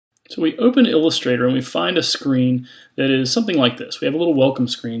So we open Illustrator and we find a screen that is something like this. We have a little welcome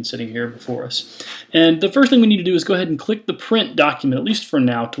screen sitting here before us. And the first thing we need to do is go ahead and click the print document, at least for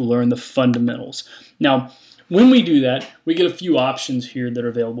now, to learn the fundamentals. Now, when we do that, we get a few options here that are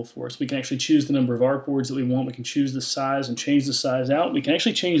available for us. We can actually choose the number of artboards that we want. We can choose the size and change the size out. We can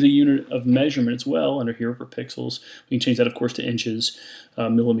actually change the unit of measurement as well under here for pixels. We can change that, of course, to inches,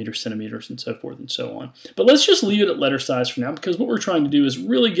 millimeters, centimeters, and so forth and so on. But let's just leave it at letter size for now, because what we're trying to do is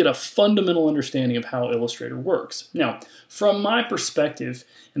really get a fundamental understanding of how Illustrator works. Now, from my perspective,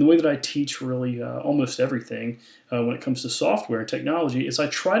 and the way that I teach really almost everything when it comes to software and technology, is I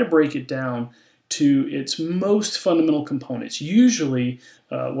try to break it down to its most fundamental components. Usually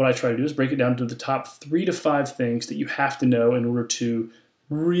what I try to do is break it down to the top 3 to 5 things that you have to know in order to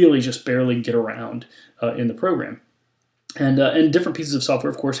really just barely get around in the program. And different pieces of software,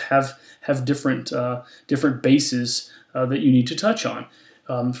 of course, have different bases that you need to touch on.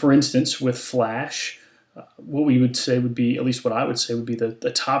 For instance, with Flash, what we would say would be, at least what I would say would be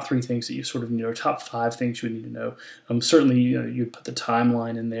the top 3 things that you sort of need, or top 5 things you would need to know. Certainly, you'd put the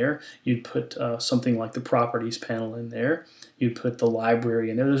timeline in there. You'd put something like the properties panel in there. You'd put the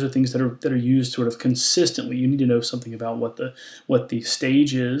library in there. Those are things that are used sort of consistently. You need to know something about what the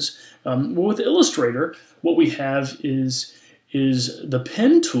stage is. Well, with Illustrator, what we have is the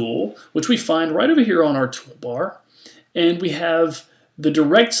pen tool, which we find right over here on our toolbar, and we have the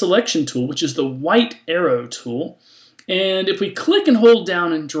direct selection tool, which is the white arrow tool. And if we click and hold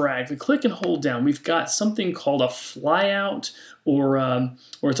down and drag, if we click and hold down, we've got something called a flyout, or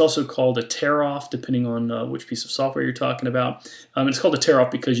it's also called a tear off, depending on which piece of software you're talking about. It's called a tear off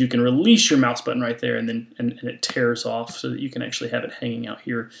because you can release your mouse button right there, and it tears off so that you can actually have it hanging out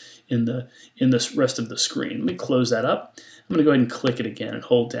here in the rest of the screen. Let me close that up. I'm going to go ahead and click it again and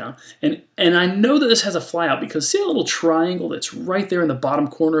hold down. And I know that this has a flyout because see that little triangle that's right there in the bottom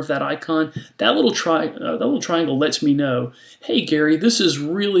corner of that icon? That little triangle lets me know, hey Gary, this is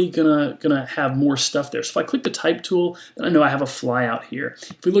really gonna have more stuff there. So if I click the type tool, then I know I have a flyout here.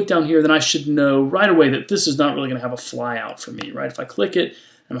 If we look down here, then I should know right away that this is not really gonna have a flyout for me, right? If I click it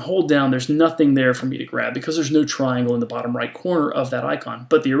and hold down, there's nothing there for me to grab because there's no triangle in the bottom right corner of that icon.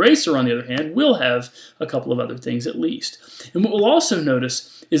 But the eraser, on the other hand, will have a couple of other things at least. And what we'll also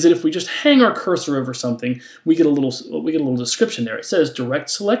notice is that if we just hang our cursor over something, we get a little description there. It says direct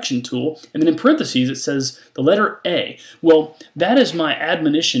selection tool, and then in parentheses it says the letter A. Well, that is my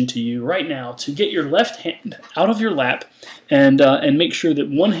admonition to you right now to get your left hand out of your lap and make sure that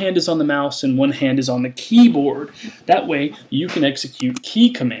one hand is on the mouse and one hand is on the keyboard. That way you can execute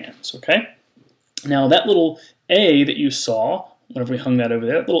key commands, okay? Now that little A that you saw, whenever we hung that over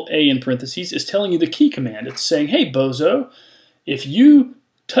there, that little A in parentheses is telling you the key command. It's saying, hey bozo, if you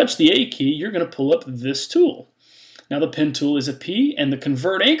touch the A key, you're going to pull up this tool. Now the pen tool is a P, and the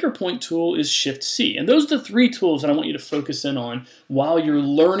convert anchor point tool is Shift C. And those are the 3 tools that I want you to focus in on while you're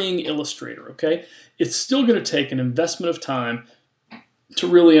learning Illustrator, okay? It's still going to take an investment of time to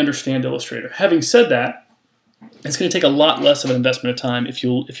really understand Illustrator. Having said that, it's going to take a lot less of an investment of time if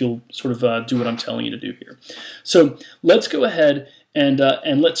you'll sort of do what I'm telling you to do here. So let's go ahead and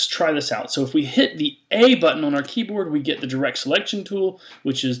let's try this out. So if we hit the A button on our keyboard, we get the direct selection tool,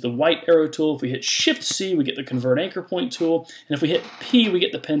 which is the white arrow tool. If we hit Shift C, we get the convert anchor point tool. And if we hit P, we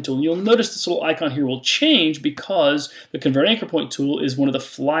get the pen tool. And you'll notice this little icon here will change because the convert anchor point tool is one of the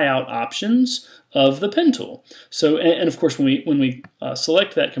flyout options of the pen tool. So, and of course, when we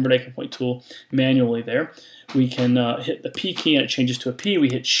select that convert anchor point tool manually there, we can hit the P key and it changes to a P. We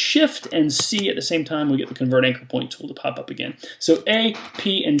hit Shift and C at the same time, we get the convert anchor point tool to pop up again. So A,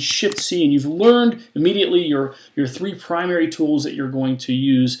 P, and Shift C, and you've learned immediately your 3 primary tools that you're going to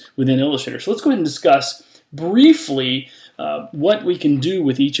use within Illustrator. So let's go ahead and discuss briefly what we can do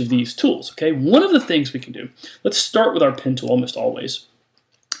with each of these tools. Okay, one of the things we can do, let's start with our pen tool almost always.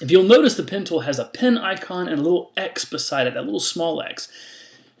 If you'll notice, the pen tool has a pen icon and a little X beside it, that little small X.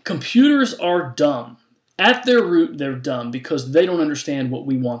 Computers are dumb. At their root, they're dumb because they don't understand what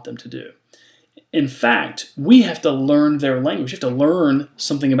we want them to do. In fact, we have to learn their language. We have to learn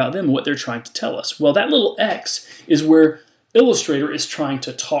something about them and what they're trying to tell us. Well, that little X is where Illustrator is trying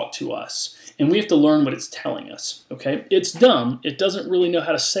to talk to us, and we have to learn what it's telling us. Okay, it's dumb. It doesn't really know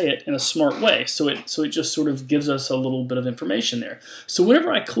how to say it in a smart way, so it just sort of gives us a little bit of information there. So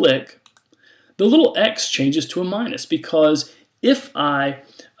whenever I click, the little X changes to a minus because if I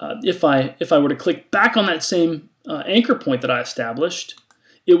were to click back on that same anchor point that I established,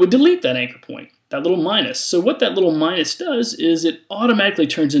 it would delete that anchor point. that little minus. So what that little minus does is it automatically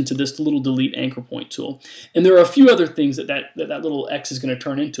turns into this little delete anchor point tool. And there are a few other things that little X is going to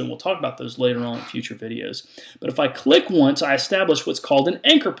turn into, and we'll talk about those later on in future videos. But if I click once, I establish what's called an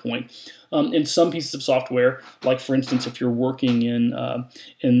anchor point. In some pieces of software, like for instance, if you're working in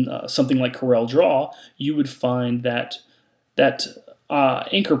something like CorelDRAW, you would find that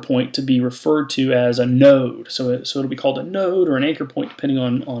anchor point to be referred to as a node. So it'll be called a node or an anchor point depending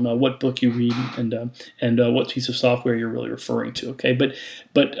on what book you read and what piece of software you're really referring to. Okay,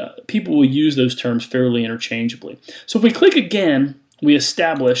 but people will use those terms fairly interchangeably. So if we click again, we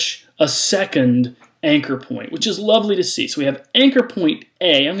establish a second anchor point, which is lovely to see. So we have anchor point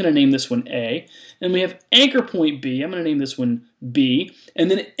A. I'm going to name this one A. And we have anchor point B. I'm going to name this one B. And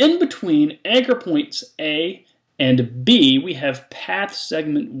then in between anchor points A and B, we have path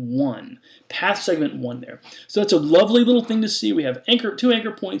segment 1. Path segment 1 there. So that's a lovely little thing to see. We have two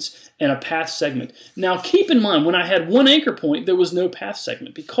anchor points and a path segment. Now keep in mind, when I had one anchor point, there was no path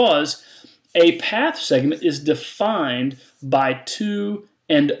segment because a path segment is defined by 2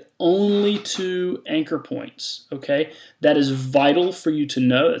 and only 2 anchor points, okay? That is vital for you to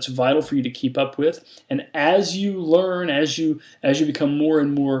know. That's vital for you to keep up with. And as you learn, as you become more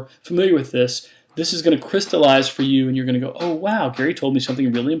and more familiar with this, this is going to crystallize for you, and you're going to go, oh, wow, Gary told me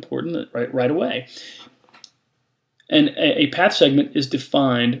something really important right away. And a path segment is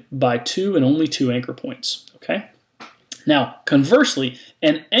defined by 2 and only 2 anchor points, okay? Now, conversely,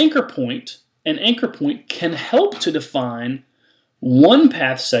 an anchor point can help to define 1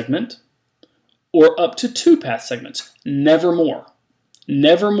 path segment or up to 2 path segments, never more.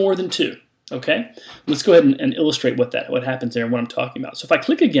 Never more than 2. Okay, let's go ahead and illustrate what happens there and what I'm talking about. So if I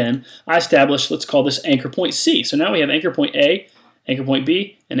click again, I establish, let's call this anchor point C. So now we have anchor point A, anchor point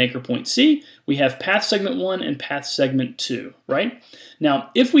B, and anchor point C. We have path segment 1 and path segment 2, right? Now,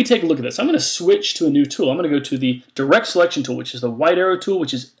 if we take a look at this, I'm going to switch to a new tool. I'm going to go to the direct selection tool, which is the white arrow tool,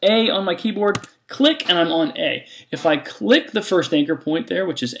 which is A on my keyboard. Click, and I'm on A. If I click the first anchor point there,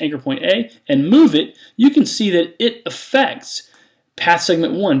 which is anchor point A, and move it, you can see that it affects path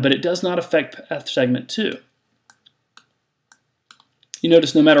segment 1, but it does not affect path segment 2. You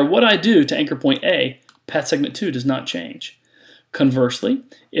notice no matter what I do to anchor point A, path segment 2 does not change. Conversely,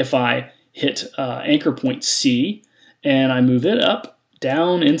 if I hit anchor point C and I move it up,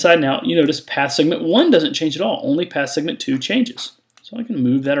 down, inside, and out, you notice path segment 1 doesn't change at all. Only path segment 2 changes. So I can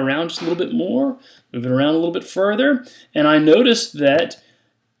move that around just a little bit more, move it around a little bit further, and I notice that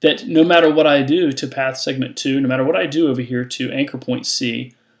no matter what I do to path segment 2, no matter what I do over here to anchor point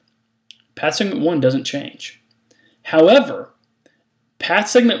C, path segment 1 doesn't change. However, path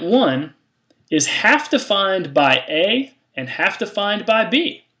segment 1 is half defined by A and half defined by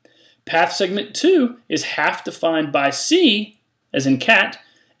B. Path segment 2 is half defined by C, as in cat,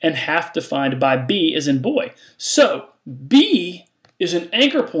 and half defined by B, as in boy. So B is an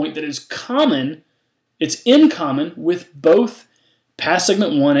anchor point that is common, it's in common with both path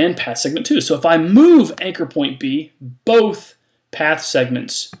segment 1 and path segment 2. So if I move anchor point B, both path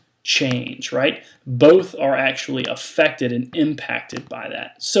segments change, right? Both are actually affected and impacted by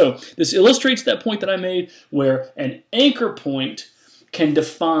that. So this illustrates that point that I made where an anchor point can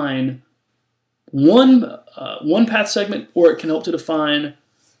define one path segment, or it can help to define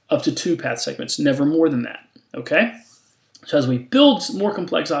up to 2 path segments, never more than that, okay? So as we build more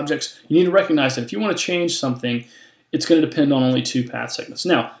complex objects, you need to recognize that if you want to change something, it's going to depend on only 2 path segments.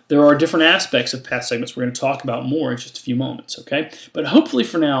 Now, there are different aspects of path segments we're going to talk about more in just a few moments, okay? But hopefully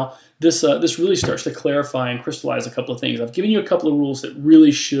for now, this really starts to clarify and crystallize a couple of things. I've given you a couple of rules that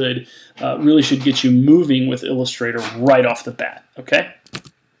really should get you moving with Illustrator right off the bat, okay?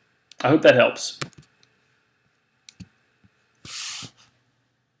 I hope that helps.